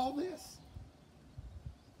all this?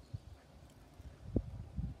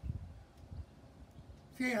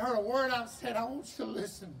 If you ain't heard a word I've said, I want you to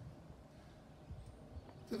listen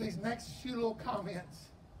to these next few little comments.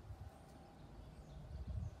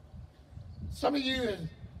 Some of you,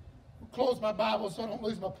 I'll close my Bible so I don't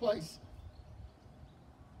lose my place.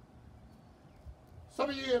 Some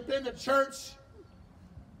of you have been to church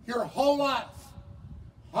your whole life,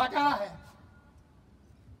 like I have.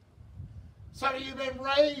 Some of you have been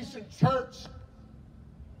raised in church.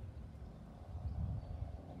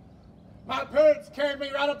 My parents carried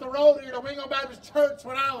me right up the road here to Wingo Baptist Church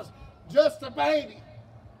when I was just a baby.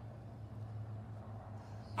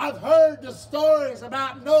 I've heard the stories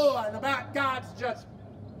about Noah and about God's judgment.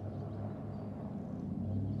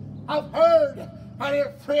 I've heard, my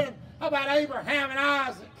dear friend, about Abraham and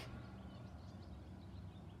Isaac.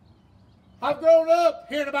 I've grown up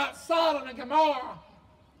hearing about Sodom and Gomorrah.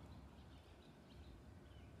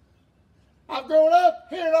 I've grown up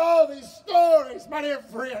hearing all these stories, my dear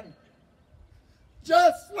friend,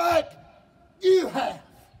 just like you have.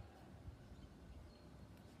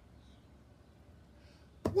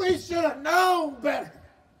 We should have known better.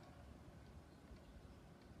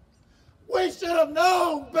 We should have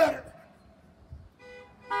known better.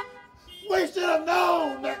 We should have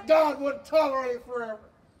known that God wouldn't tolerate it forever.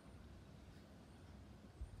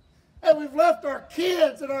 And we've left our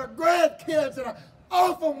kids and our grandkids in an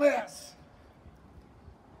awful mess.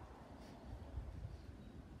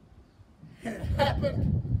 And it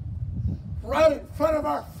happened right in front of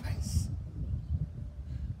our face.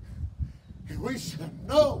 And we should have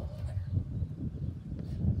known better.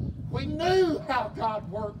 We knew how God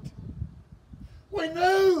worked. We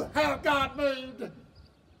knew how God moved.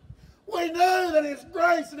 We knew that His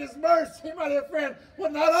grace and His mercy, my dear friend,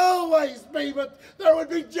 would not always be, but there would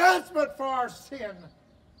be judgment for our sin.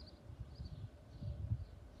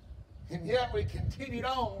 And yet we continued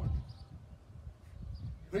on.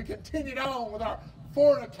 We continued on with our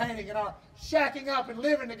fornicating and our shacking up and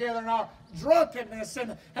living together and our drunkenness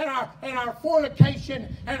and our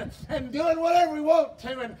fornication and doing whatever we want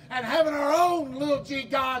to and having our own little G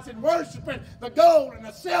gods and worshiping the gold and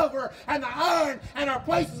the silver and the iron and our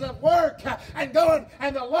places of work and going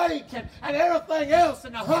and the lake and everything else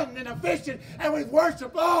and the hunting and the fishing, and we've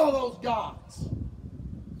worshiped all those gods.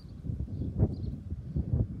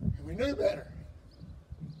 And we knew better.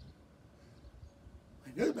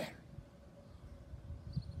 We knew better.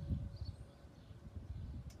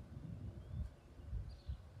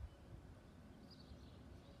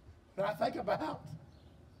 When I think about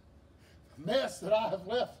the mess that I have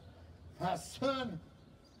left my son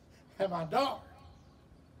and my daughter,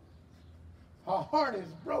 my heart is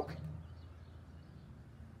broken.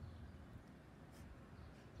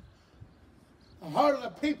 The heart of the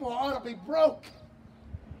people ought to be broken.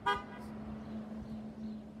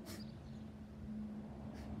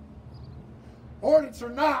 Ordinance or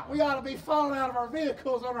not, we ought to be falling out of our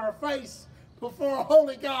vehicles on our face before a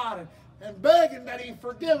holy God and begging that He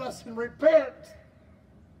forgive us and repent.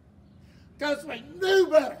 Because we knew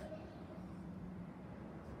better.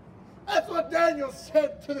 That's what Daniel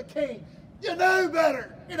said to the king. You knew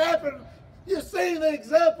better. It happened. You see the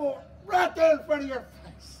example right there in front of your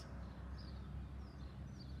face.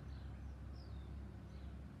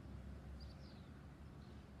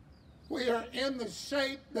 We are in the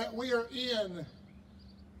shape that we are in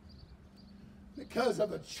because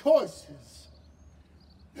of the choices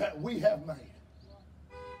that we have made.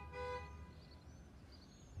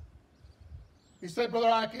 You say, Brother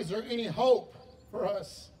Ike, is there any hope for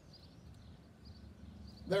us?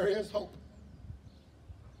 There is hope.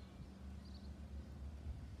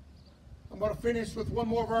 I'm going to finish with one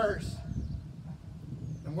more verse.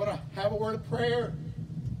 I'm going to have a word of prayer.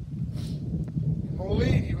 I'm going to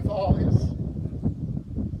leave you with all this.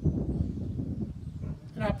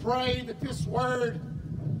 And I pray that this word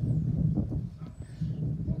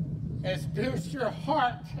has pierced your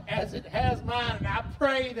heart as it has mine. And I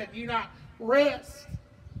pray that you not rest.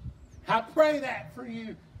 I pray that for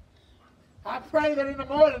you. I pray that in the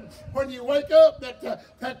morning when you wake up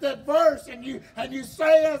that verse and you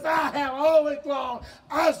say, as I have all week long,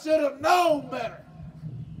 I should have known better.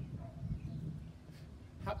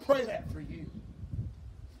 I pray that for you.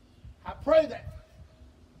 I pray that.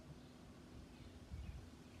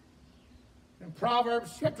 In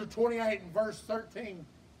Proverbs chapter 28 and verse 13,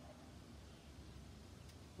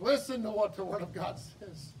 listen to what the Word of God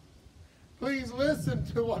says. Please listen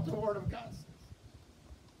to what the Word of God says.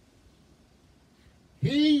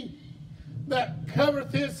 He that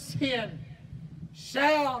covereth his sin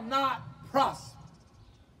shall not prosper.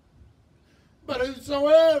 But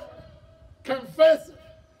whosoever confesseth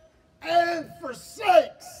and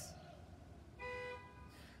forsakes,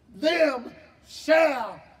 them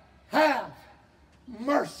shall have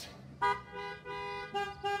mercy.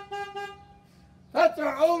 That's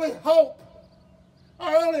our only hope.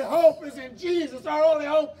 Our only hope is in Jesus. Our only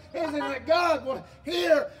hope is in that God will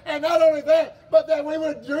hear. And not only that, but that we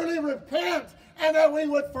would truly repent and that we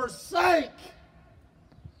would forsake.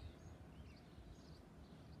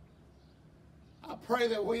 I pray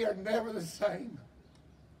that we are never the same.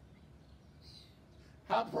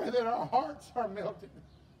 I pray that our hearts are melted.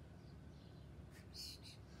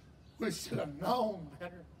 We should have known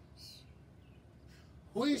better.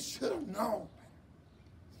 We should have known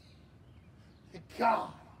that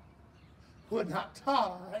God would not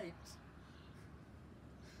tolerate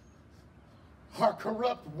our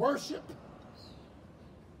corrupt worship,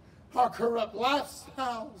 our corrupt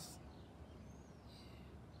lifestyles.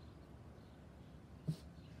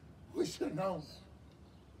 We should have known.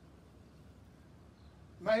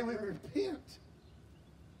 May we repent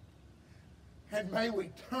and may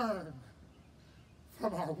we turn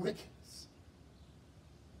from our wickedness.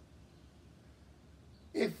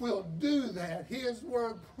 If we'll do that, His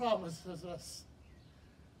Word promises us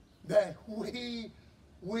that we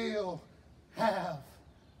will have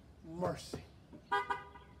mercy.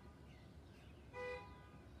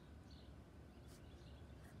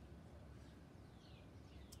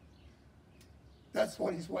 That's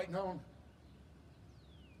what He's waiting on.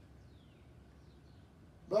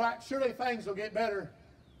 But surely things will get better.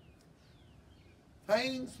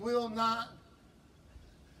 Things will not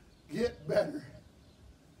get better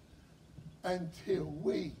until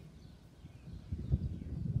we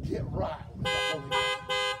get right with the Holy Ghost.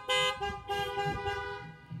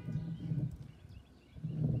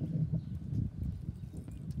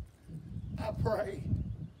 I pray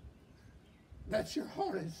that your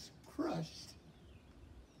heart is crushed.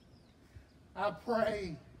 I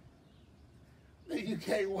pray that you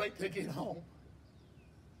can't wait to get home,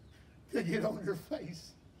 to get on your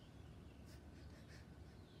face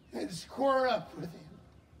and square up with Him.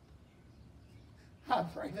 I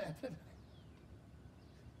pray that today.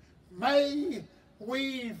 May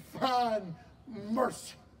we find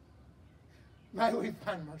mercy. May we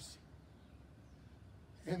find mercy.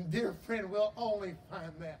 And dear friend, we'll only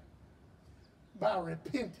find that by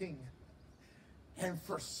repenting and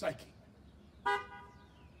forsaking.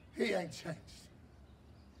 He ain't changed.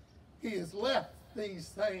 He has left these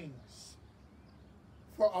things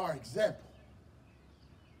for our example.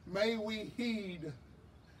 May we heed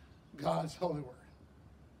God's holy word.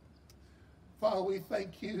 Father, we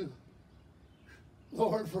thank you,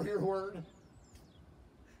 Lord, for your word.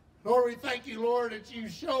 Lord, we thank you, Lord, that you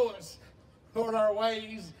show us, Lord, our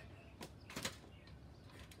ways.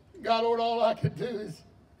 God, Lord, all I could do is,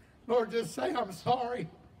 Lord, just say I'm sorry.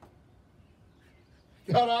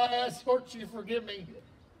 God, I ask, Lord, you forgive me.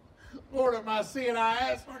 Lord, of my sin, I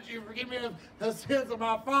ask, Lord, you forgive me of the sins of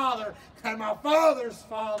my father and my father's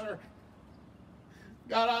father.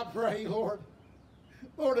 God, I pray, Lord,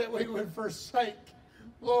 that we would forsake,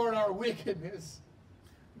 Lord, our wickedness.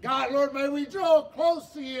 God, Lord, may we draw close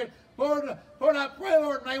to you. Lord, I pray,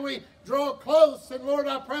 Lord, may we draw close. And Lord,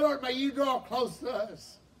 I pray, Lord, may you draw close to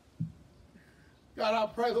us. God, I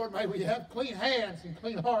pray, Lord, may we have clean hands and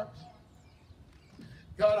clean hearts.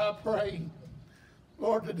 God, I pray,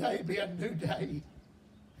 Lord, today be a new day.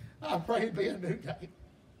 I pray it be a new day.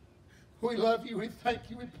 We love you, we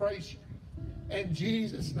thank you, we praise you. In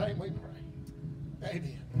Jesus' name we pray.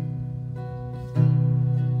 Amen.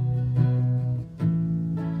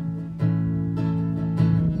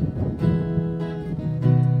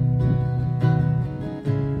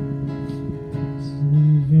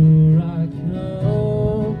 Here I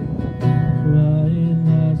come.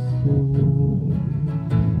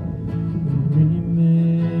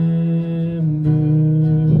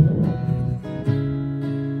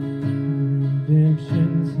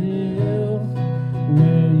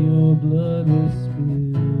 blood was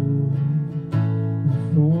spilled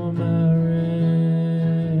for my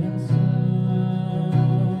ransom.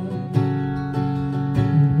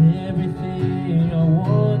 And everything I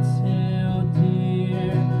once held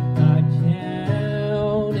dear, I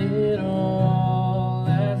count it all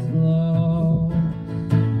as lost.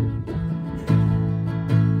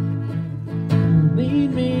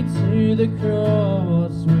 Lead me to the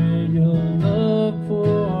cross where your love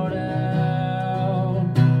poured out.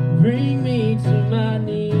 Bring me to my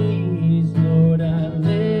knees, Lord, I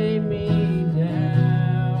lay me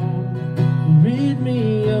down. Rid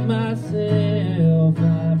me of myself,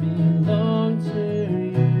 I belong to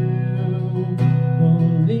you. Oh,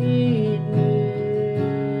 lead me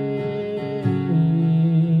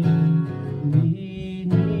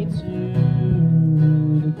to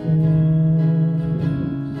the cross.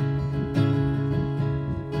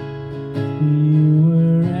 You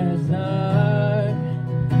were as I,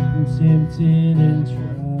 tempted and tried,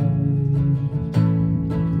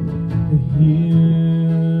 a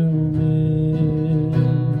human.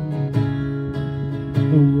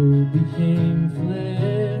 The Word became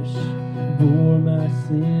flesh, bore my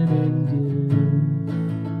sin and guilt.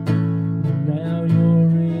 And now you're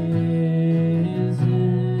risen.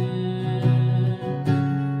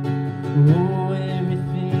 Oh,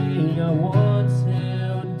 everything I once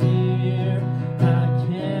held dear, I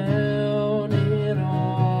count it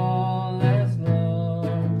all as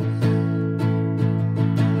lost.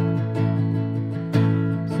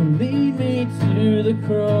 So lead me to the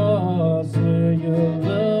cross where your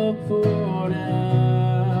love poured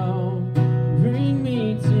out. Bring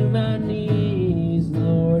me to my knees,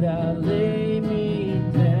 Lord, I lay me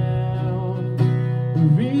down.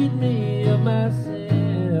 Rid me of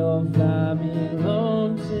myself, I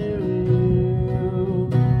belong to you.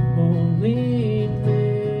 Oh, lead me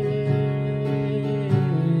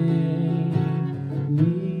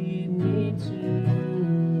to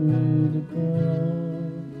the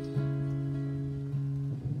cross.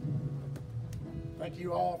 Thank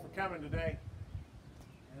you all for coming today.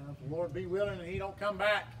 And if the Lord be willing and He don't come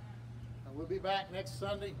back, we'll be back next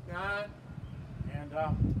Sunday, 9, and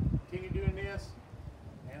continue doing this.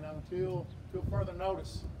 And until further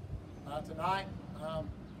notice, tonight,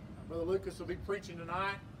 Brother Lucas will be preaching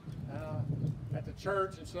tonight at the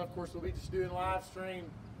church, and so of course we'll be just doing live stream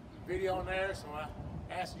video on there. So I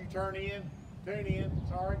ask you tune in,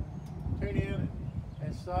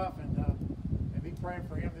 and stuff, and be praying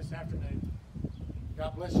for him this afternoon.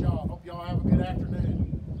 God bless y'all. Hope y'all have a good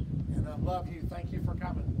afternoon, and I love you. Thank you for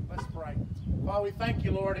coming. Let's pray. Father, we thank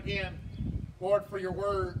you, Lord, again, Lord, for your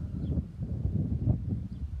word.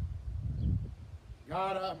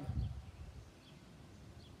 God,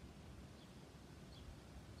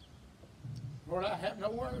 Lord, I have no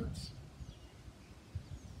words,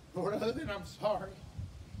 Lord, other than I'm sorry.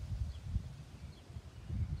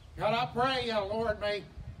 God, I pray, Lord, may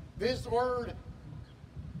this word,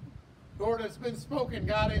 Lord, it's been spoken,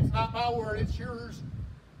 God, it's not my word, it's yours.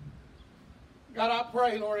 God, I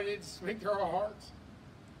pray, Lord, it speak to our hearts.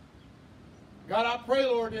 God, I pray,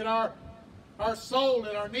 Lord, that our soul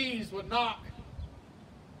and our knees would knock.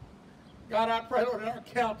 God, I pray, Lord, that our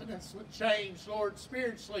countenance would change, Lord,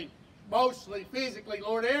 spiritually, emotionally, physically,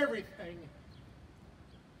 Lord, everything.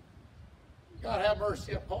 God, have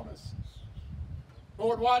mercy upon us.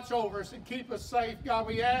 Lord, watch over us and keep us safe. God,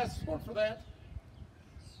 we ask, Lord, for that.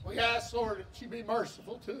 We ask, Lord, that you be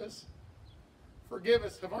merciful to us. Forgive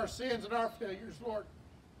us of our sins and our failures, Lord.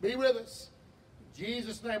 Be with us. In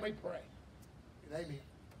Jesus' name we pray. And amen.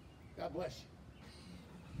 God bless you.